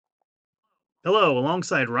Hello,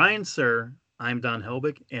 alongside Ryan Sir, I'm Don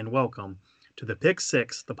Helbig, and welcome to the Pick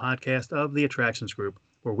Six, the podcast of the Attractions Group,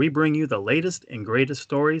 where we bring you the latest and greatest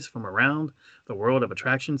stories from around the world of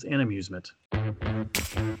attractions and amusement.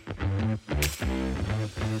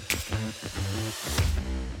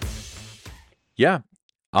 Yeah,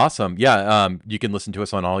 awesome. Yeah, you can listen to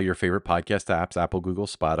us on all your favorite podcast apps, Apple, Google,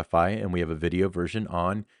 Spotify, and we have a video version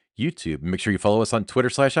on YouTube. Make sure you follow us on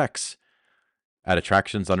Twitter/X at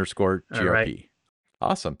attractions underscore All right. GRP.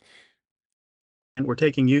 Awesome. And we're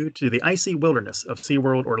taking you to the icy wilderness of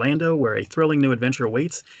SeaWorld Orlando, where a thrilling new adventure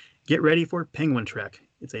awaits. Get ready for Penguin Trek.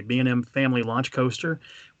 It's a B&M family launch coaster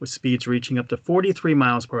with speeds reaching up to 43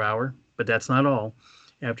 miles per hour, but that's not all.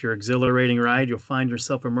 After your exhilarating ride, you'll find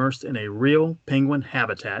yourself immersed in a real penguin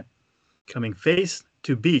habitat, coming face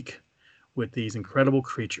to beak with these incredible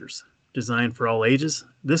creatures. Designed for all ages,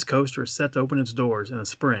 this coaster is set to open its doors in the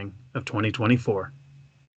spring of 2024.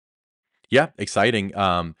 Yeah, exciting.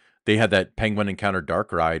 They had that Penguin Encounter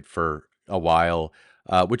Dark ride for a while,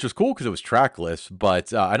 which was cool because it was trackless,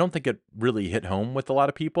 but I don't think it really hit home with a lot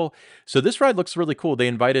of people. So this ride looks really cool. They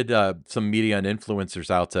invited some media and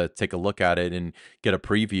influencers out to take a look at it and get a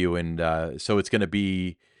preview, and so it's going to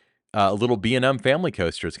be a little B&M family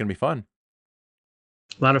coaster. It's going to be fun.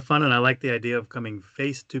 A lot of fun, and I like the idea of coming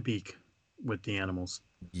face to beak with the animals.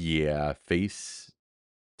 Yeah, face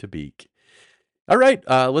to beak. All right,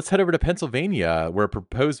 let's head over to Pennsylvania, where a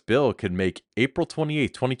proposed bill could make April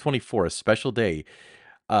 28th, 2024 a special day.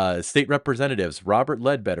 State Representatives Robert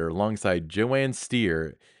Ledbetter, alongside Joanne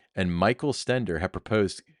Steer and Michael Stender, have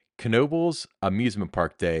proposed Knoebels Amusement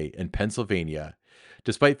Park Day in Pennsylvania.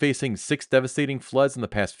 Despite facing six devastating floods in the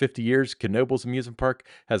past 50 years, Knoebels Amusement Park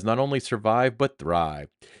has not only survived but thrived.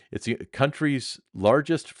 It's the country's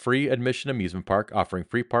largest free admission amusement park, offering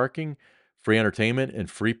free parking, free entertainment, and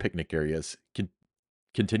free picnic areas,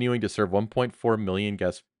 continuing to serve 1.4 million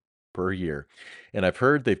guests per year. And I've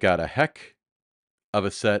heard they've got a heck of a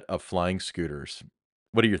set of flying scooters.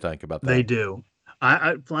 What do you think about They that? do.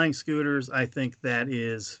 Flying scooters, I think that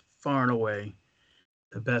is far and away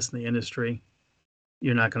the best in the industry.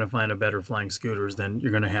 You're not going to find a better flying scooters than you're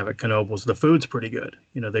going to have at Knoebels. The food's pretty good.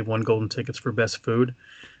 You know, they've won golden tickets for best food.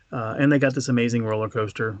 And they got this amazing roller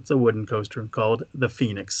coaster. It's a wooden coaster called the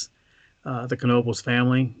Phoenix. The Knoebels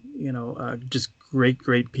family, just great,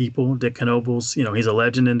 great people. Dick Knoebels, he's a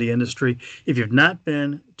legend in the industry. If you've not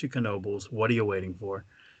been to Knoebels, what are you waiting for?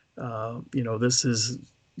 This is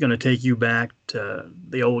going to take you back to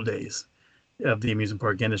the old days of the amusement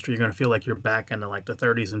park industry. You're going to feel like you're back into like the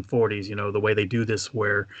 30s and 40s. The way they do this,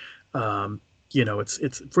 where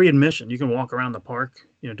it's free admission. You can walk around the park,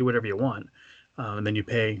 do whatever you want, and then you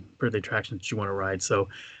pay for the attractions that you want to ride. So,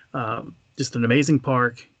 just an amazing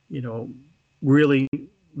park. Really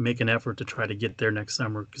make an effort to try to get there next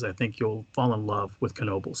summer because I think you'll fall in love with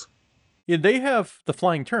Knoebels. Yeah, they have the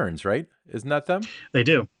flying turns, right? Isn't that them? They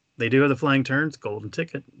do. They do have the Flying Turns Golden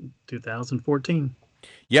Ticket 2014.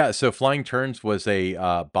 Yeah, so Flying Turns was a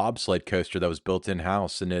bobsled coaster that was built in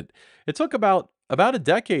house, and it took about a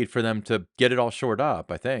decade for them to get it all shored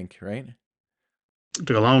up. I think, right? It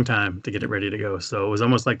took a long time to get it ready to go. So it was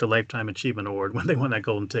almost like the Lifetime Achievement Award when they won that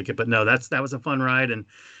golden ticket. But no, that was a fun ride, and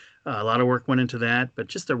a lot of work went into that. But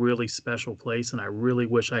just a really special place, and I really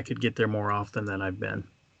wish I could get there more often than I've been.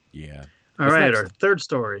 Yeah. All What's right, our next? third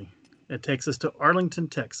story. It takes us to Arlington,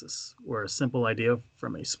 Texas, where a simple idea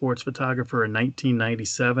from a sports photographer in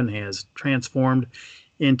 1997 has transformed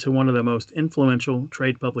into one of the most influential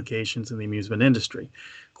trade publications in the amusement industry.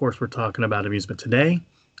 Of course, we're talking about Amusement Today,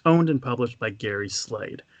 owned and published by Gary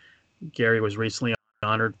Slade. Gary was recently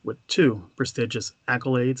honored with two prestigious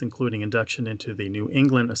accolades, including induction into the New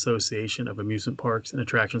England Association of Amusement Parks and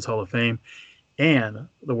Attractions Hall of Fame and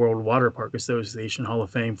the World Water Park Association Hall of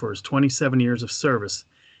Fame for his 27 years of service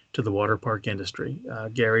to the water park industry.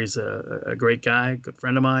 Gary's a great guy, good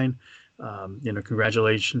friend of mine.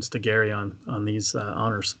 Congratulations to Gary on these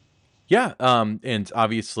honors. Yeah, and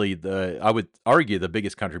obviously I would argue the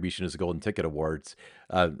biggest contribution is the Golden Ticket Awards,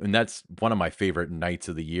 and that's one of my favorite nights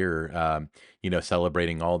of the year.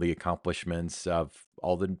 Celebrating all the accomplishments of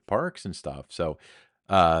all the parks and stuff. So,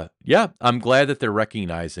 yeah, I'm glad that they're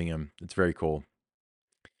recognizing him. It's very cool.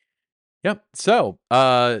 Yep. So,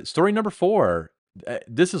 story number four.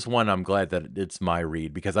 This is one I'm glad that it's my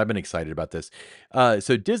read because I've been excited about this.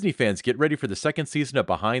 So, Disney fans, get ready for the second season of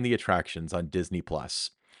Behind the Attractions on Disney Plus.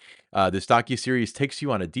 This docuseries takes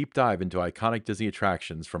you on a deep dive into iconic Disney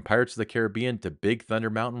attractions, from Pirates of the Caribbean to Big Thunder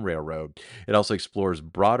Mountain Railroad. It also explores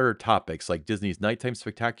broader topics like Disney's nighttime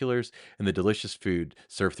spectaculars and the delicious food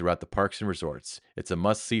served throughout the parks and resorts. It's a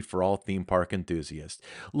must see for all theme park enthusiasts.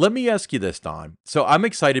 Let me ask you this, Don. So I'm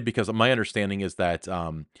excited because my understanding is that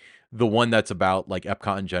the one that's about like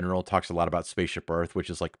Epcot in general talks a lot about Spaceship Earth, which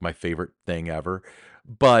is like my favorite thing ever.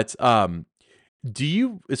 But do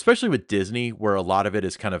you, especially with Disney, where a lot of it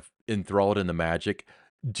is kind of enthralled in the magic,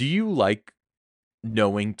 do you like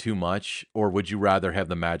knowing too much, or would you rather have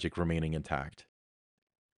the magic remaining intact?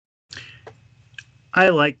 I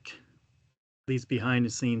like these behind the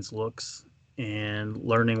scenes looks and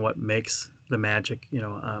learning what makes the magic.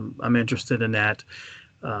 I'm interested in that.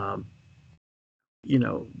 Um,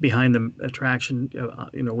 Behind the attraction,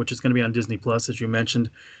 which is going to be on Disney Plus, as you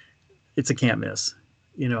mentioned, it's a can't miss.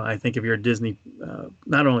 I think if you're a Disney,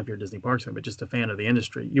 not only if you're a Disney Parks fan, but just a fan of the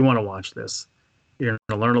industry, you want to watch this. You're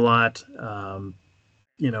going to learn a lot. And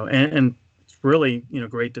it's really,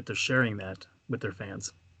 great that they're sharing that with their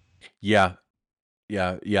fans. Yeah,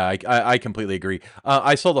 yeah. I completely agree.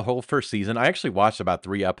 I saw the whole first season. I actually watched about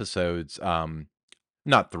 3 episodes.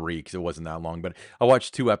 Not three because it wasn't that long, but I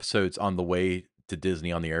watched 2 episodes on the way to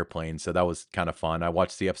Disney on the airplane, so that was kind of fun. I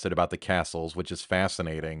watched the episode about the castles, which is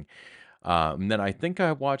fascinating. And then I think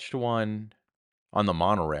I watched one on the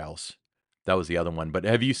monorails. That was the other one. But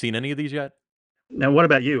have you seen any of these yet? Now, what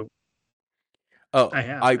about you? Oh, I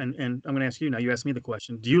have, I and I'm going to ask you now. You asked me the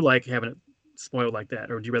question. Do you like having it spoiled like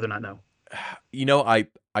that, or do you rather not know? I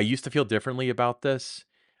used to feel differently about this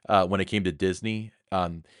when it came to Disney.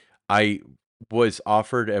 I was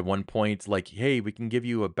offered at one point like, "Hey, we can give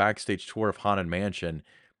you a backstage tour of Haunted Mansion,"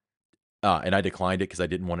 and I declined it because I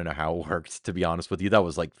didn't want to know how it worked. To be honest with you, that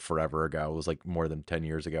was like forever ago. It was like more than 10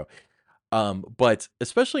 years ago. But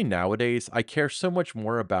especially nowadays, I care so much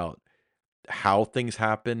more about how things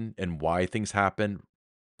happen and why things happen,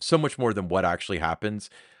 so much more than what actually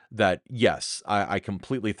happens, that yes, I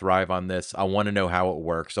completely thrive on this. I want to know how it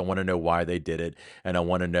works. I want to know why they did it. And I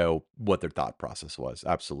want to know what their thought process was.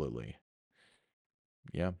 Absolutely.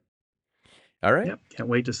 Yeah. All right. Yep, can't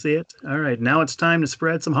wait to see it. All right, now it's time to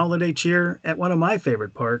spread some holiday cheer at one of my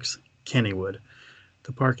favorite parks, Kennywood.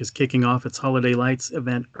 The park is kicking off its Holiday Lights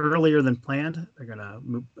event earlier than planned. They're going to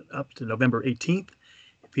move up to November 18th.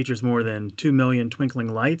 It features more than 2 million twinkling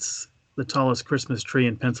lights, the tallest Christmas tree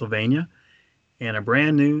in Pennsylvania, and a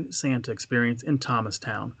brand new Santa experience in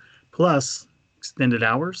Thomastown. Plus, extended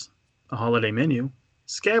hours, a holiday menu,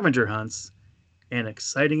 scavenger hunts, and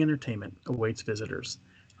exciting entertainment awaits visitors.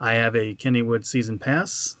 I have a Kennywood season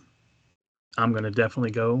pass. I'm going to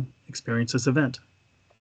definitely go experience this event.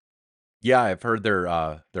 Yeah, I've heard their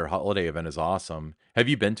holiday event is awesome. Have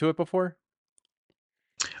you been to it before?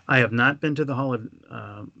 I have not been to the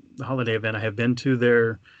holiday event. I have been to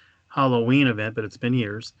their Halloween event, but it's been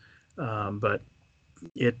years. But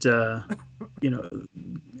it you know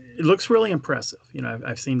it looks really impressive.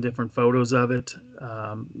 I've seen different photos of it,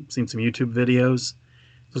 seen some YouTube videos.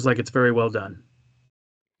 It looks like it's very well done.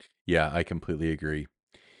 Yeah, I completely agree.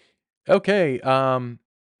 Okay,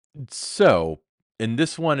 so, and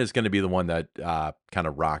this one is going to be the one that kind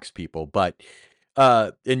of rocks people, but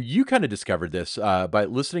and you kind of discovered this by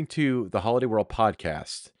listening to the Holiday World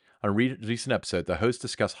podcast. On a recent episode, the host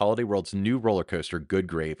discussed Holiday World's new roller coaster, Good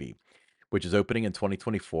Gravy, which is opening in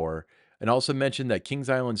 2024, and also mentioned that Kings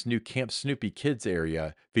Island's new Camp Snoopy Kids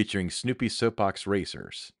area featuring Snoopy Soapbox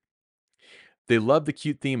Racers. They loved the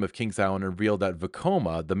cute theme of Kings Island and revealed that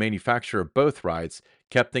Vekoma, the manufacturer of both rides,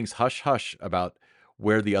 kept things hush hush about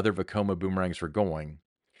where the other Vekoma boomerangs were going.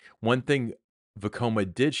 One thing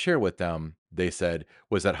Vekoma did share with them, they said,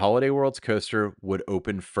 was that Holiday World's coaster would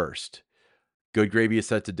open first. Good Gravy is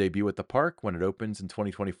set to debut at the park when it opens in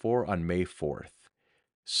 2024 on May 4th.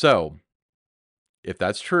 So, if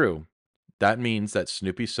that's true, that means that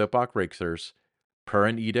Snoopy Soapbox Racers, per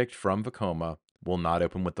an edict from Vekoma, will not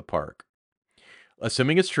open with the park.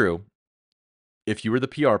 Assuming it's true, if you were the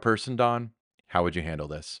PR person, Don, how would you handle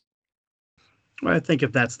this? Well, I think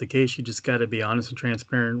if that's the case, you just got to be honest and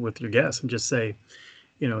transparent with your guests and just say,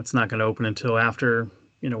 it's not going to open until after,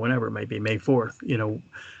 whenever it might be, May 4th.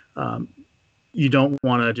 Um, you don't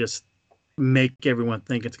want to just make everyone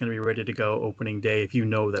think it's going to be ready to go opening day if you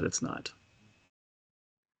know that it's not.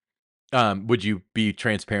 Would you be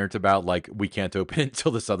transparent about like we can't open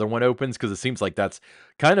until this other one opens? Because it seems like that's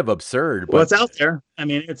kind of absurd. Well, But it's out there. I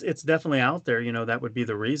mean, it's definitely out there. That would be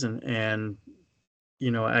the reason. And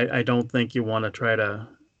I don't think you want to try to,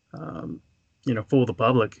 um, fool the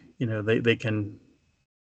public. They can,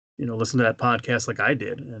 listen to that podcast like I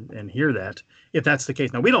did and hear that if that's the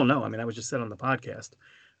case. Now we don't know. I mean, that was just said on the podcast.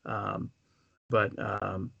 Um, but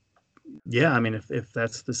yeah, I mean, if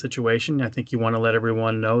that's the situation, I think you want to let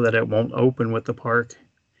everyone know that it won't open with the park,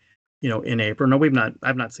 in April. No,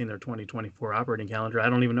 I've not seen their 2024 operating calendar. I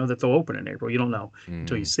don't even know that they'll open in April. You don't know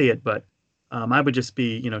until you Mm. see it. But I would just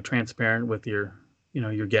be, transparent with your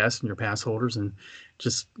guests and your pass holders, and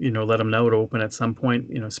just, let them know to open at some point,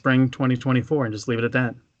 spring 2024, and just leave it at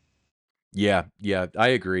that. Yeah, yeah, I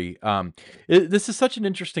agree. This is such an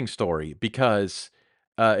interesting story because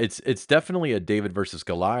it's definitely a David versus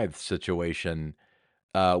Goliath situation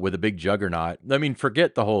with a big juggernaut. I mean,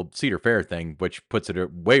 forget the whole Cedar Fair thing, which puts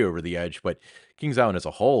it way over the edge. But Kings Island as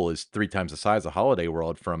a whole is 3 times the size of Holiday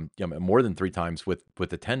World, from more than 3 times with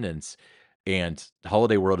attendance. And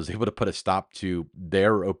Holiday World is able to put a stop to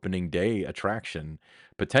their opening day attraction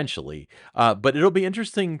potentially. But it'll be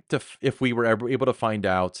interesting if we were ever able to find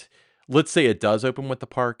out. Let's say it does open with the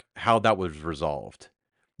park, how that was resolved.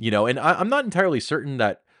 And I'm not entirely certain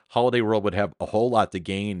that Holiday World would have a whole lot to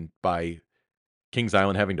gain by Kings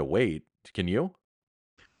Island having to wait. Can you?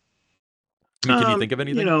 I mean, can you think of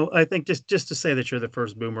anything? I think just to say that you're the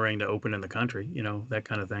first boomerang to open in the country, that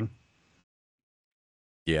kind of thing.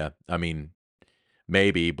 Yeah, I mean,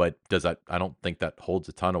 maybe, but does that I don't think that holds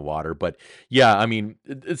a ton of water, but yeah, I mean,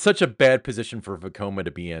 it's such a bad position for Vekoma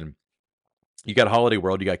to be in. You got Holiday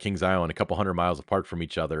World, you got Kings Island, a couple 100 miles apart from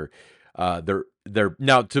each other. They're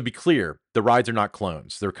now, to be clear, the rides are not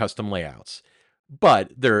clones; they're custom layouts,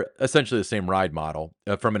 but they're essentially the same ride model.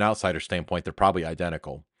 From an outsider standpoint, they're probably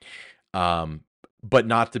identical. Um, but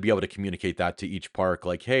not to be able to communicate that to each park,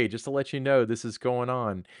 like, "Hey, just to let you know, this is going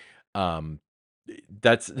on." Um,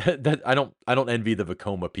 that's that I don't envy the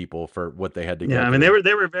Vekoma people for what they had to Yeah, go I mean, they through. were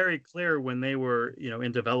they were very clear when they were,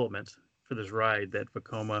 in development for this ride, that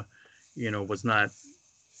Vekoma, was not,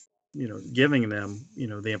 giving them,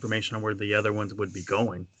 the information on where the other ones would be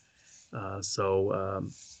going. So,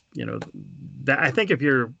 you know, that I think if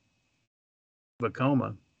you're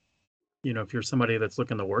Vekoma, if you're somebody that's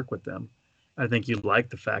looking to work with them, I think you like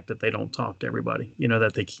the fact that they don't talk to everybody,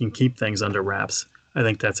 that they can keep things under wraps. I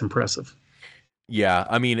think that's impressive. Yeah,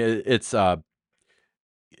 I mean, there's so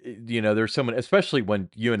many, especially when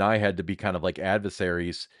you and I had to be kind of like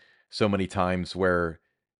adversaries so many times where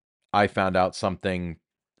I found out something,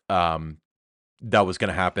 um, that was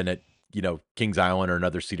gonna happen at, Kings Island or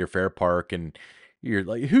another Cedar Fair park, and you're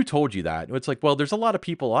like, "Who told you that?" And it's like, well, there's a lot of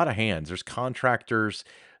people, a lot of hands. There's contractors,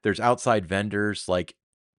 there's outside vendors, like,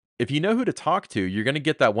 if you know who to talk to, you're gonna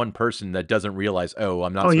get that one person that doesn't realize, "Oh,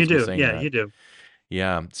 I'm Oh, not you supposed to be do. saying Yeah, that." you do.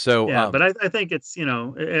 Yeah, so, Yeah, but I think it's,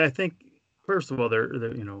 I think, first of all, they're,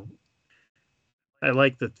 I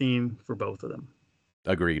like the theme for both of them.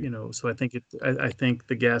 agreed. So I think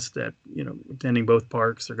the guests that, attending both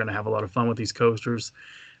parks are going to have a lot of fun with these coasters.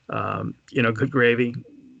 Good gravy.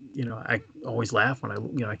 I always laugh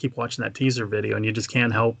when I keep watching that teaser video, and you just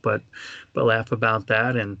can't help but laugh about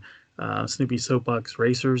that. And Snoopy Soapbox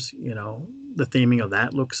Racers, the theming of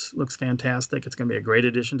that looks fantastic. It's going to be a great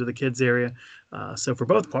addition to the kids area. So for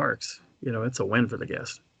both parks, it's a win for the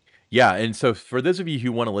guests. Yeah, and so for those of you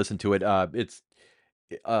who wanna listen to it, it's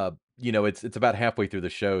about halfway through the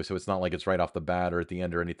show, so it's not like it's right off the bat or at the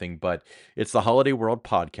end or anything, but it's the Holiday World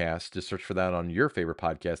Podcast. Just search for that on your favorite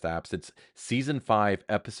podcast apps. It's season 5,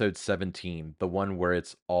 episode 17, the one where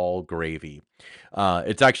it's all gravy.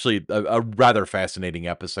 It's actually a rather fascinating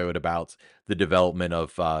episode about the development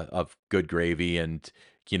of Good Gravy, and,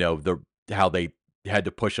 the how they had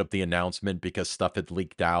to push up the announcement because stuff had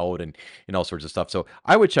leaked out, and all sorts of stuff, so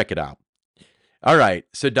I would check it out. Alright,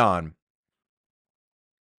 so Don,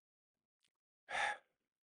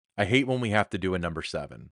 I hate when we have to do a number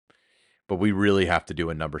 7, but we really have to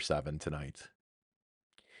do a number 7 tonight.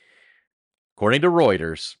 According to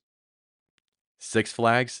Reuters, Six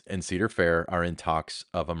Flags and Cedar Fair are in talks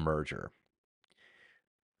of a merger.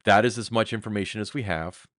 That is as much information as we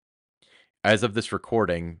have. As of this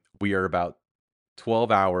recording, we are about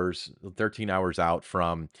 12 hours, 13 hours out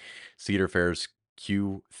from Cedar Fair's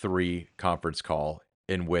Q3 conference call,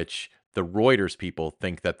 in which the Reuters people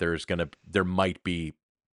think that there might be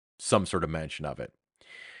some sort of mention of it.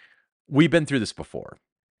 We've been through this before.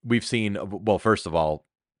 We've seen, well, first of all,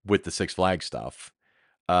 with the Six Flags stuff,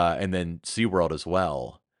 and then SeaWorld as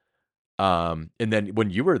well. And then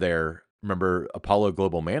when you were there, remember Apollo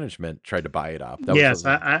Global Management tried to buy it up. That was Yes,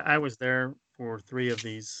 a I was there for three of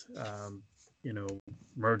these, you know,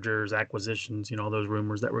 mergers, acquisitions, all those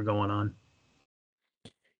rumors that were going on.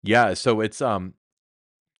 yeah, so it's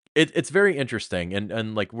very interesting,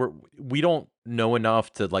 and like we don't know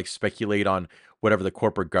enough to like speculate on whatever the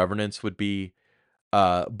corporate governance would be.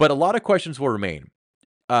 But a lot of questions will remain.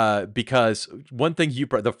 Because one thing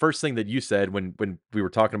the first thing that you said when we were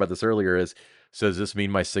talking about this earlier is, so does this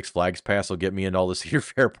mean my Six Flags pass will get me into all the Cedar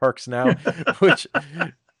Fair parks now? Which,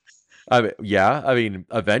 I mean, yeah, I mean,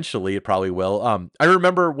 eventually it probably will. I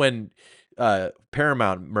remember when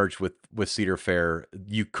Paramount merged with Cedar Fair,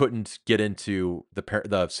 you couldn't get into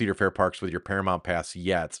the Cedar Fair parks with your Paramount pass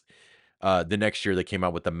yet. The next year they came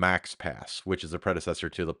out with the Max Pass, which is the predecessor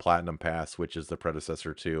to the Platinum Pass, which is the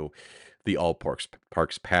predecessor to the All Parks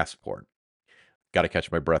Passport. Got to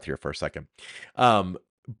catch my breath here for a second. Um,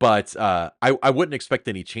 but I wouldn't expect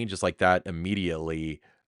any changes like that immediately.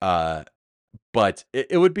 But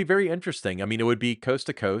it would be very interesting. I mean, it would be coast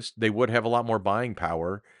to coast. They would have a lot more buying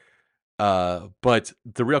power. But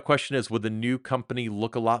the real question is, would the new company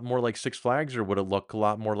look a lot more like Six Flags, or would it look a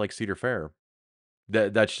lot more like Cedar Fair?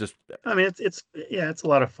 That's just I mean, it's yeah, it's a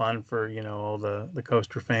lot of fun for all the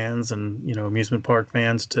coaster fans and amusement park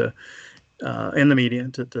fans to in the media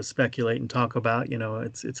to speculate and talk about.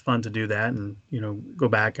 It's fun to do that and go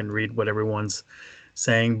back and read what everyone's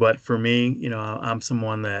saying. But for me, I'm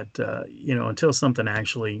someone that until something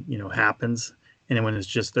actually happens, and when it's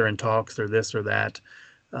just they're in talks, they're this or that.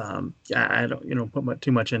 I don't put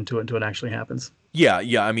too much into it until it actually happens. yeah,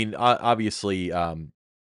 yeah. I mean, obviously,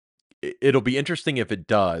 it'll be interesting if it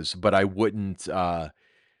does, but I wouldn't burn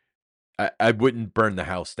the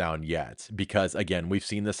house down yet because again, we've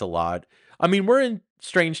seen this a lot. I mean, we're in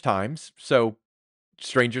strange times, so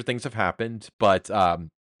stranger things have happened, but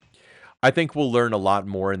I think we'll learn a lot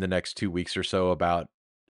more in the next 2 weeks or so about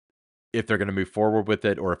if they're going to move forward with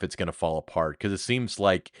it or if it's going to fall apart. Because it seems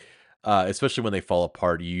like, especially when they fall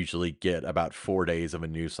apart, you usually get about 4 days of a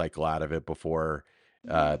news cycle out of it before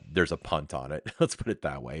there's a punt on it. Let's put it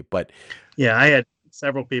that way. But Yeah, I had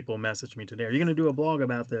several people message me today. Are you going to do a blog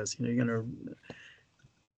about this? You're going to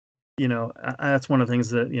that's one of the things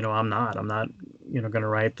that I'm not going to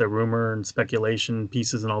write the rumor and speculation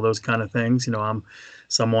pieces and all those kind of things. I'm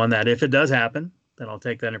someone that if it does happen, then I'll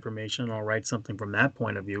take that information and I'll write something from that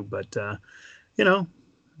point of view. But you know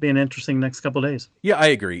be an interesting next couple of days. yeah, I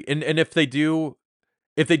agree. And if they do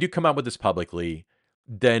come out with this publicly,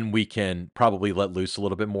 then we can probably let loose a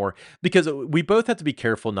little bit more because we both have to be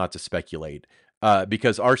careful not to speculate.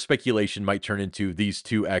 Because our speculation might turn into these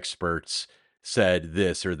two experts said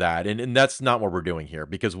this or that. And that's not what we're doing here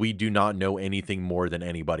because we do not know anything more than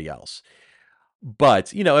anybody else.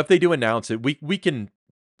 But, if they do announce it, we can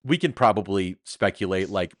probably speculate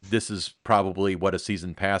like this is probably what a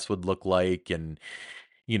season pass would look like and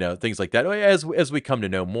things like that as we come to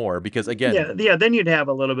know more because again. Yeah, then you'd have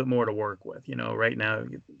a little bit more to work with. Right now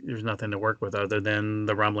there's nothing to work with other than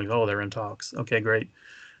the rumblings. Oh, they're in talks. Okay, great.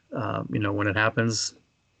 When it happens,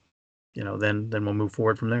 then we'll move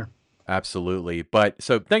forward from there. Absolutely. But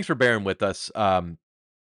so thanks for bearing with us.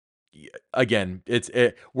 Again,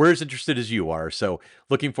 we're as interested as you are. So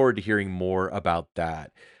looking forward to hearing more about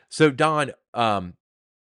that. So Don,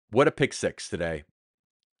 what a pick six today.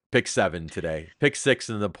 Pick seven today. Pick six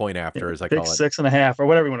and the point Yeah, after, as I pick call it. 6.5 or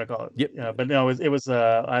whatever you want to call it. Yep. Yeah, but no, it was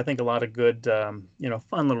I think a lot of good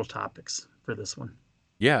fun little topics for this one.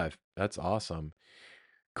 Yeah, that's awesome.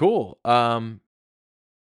 Cool.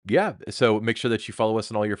 Yeah. So make sure that you follow us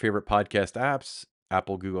on all your favorite podcast apps,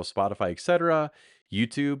 Apple, Google, Spotify, etc.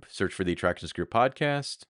 YouTube, search for the Attractions Group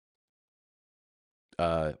Podcast.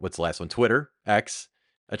 What's the last one? Twitter, X,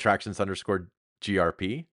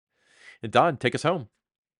 attractions_GRP. And Don, take us home.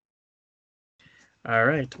 All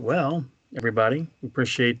right. Well, everybody, we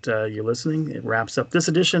appreciate you listening. It wraps up this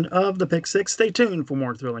edition of the Pick Six. Stay tuned for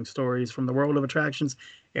more thrilling stories from the world of attractions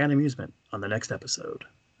and amusement on the next episode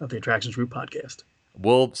of the Attractions Group Podcast.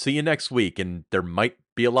 We'll see you next week, and there might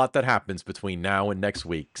be a lot that happens between now and next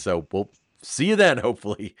week. So we'll see you then,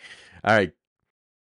 hopefully. All right.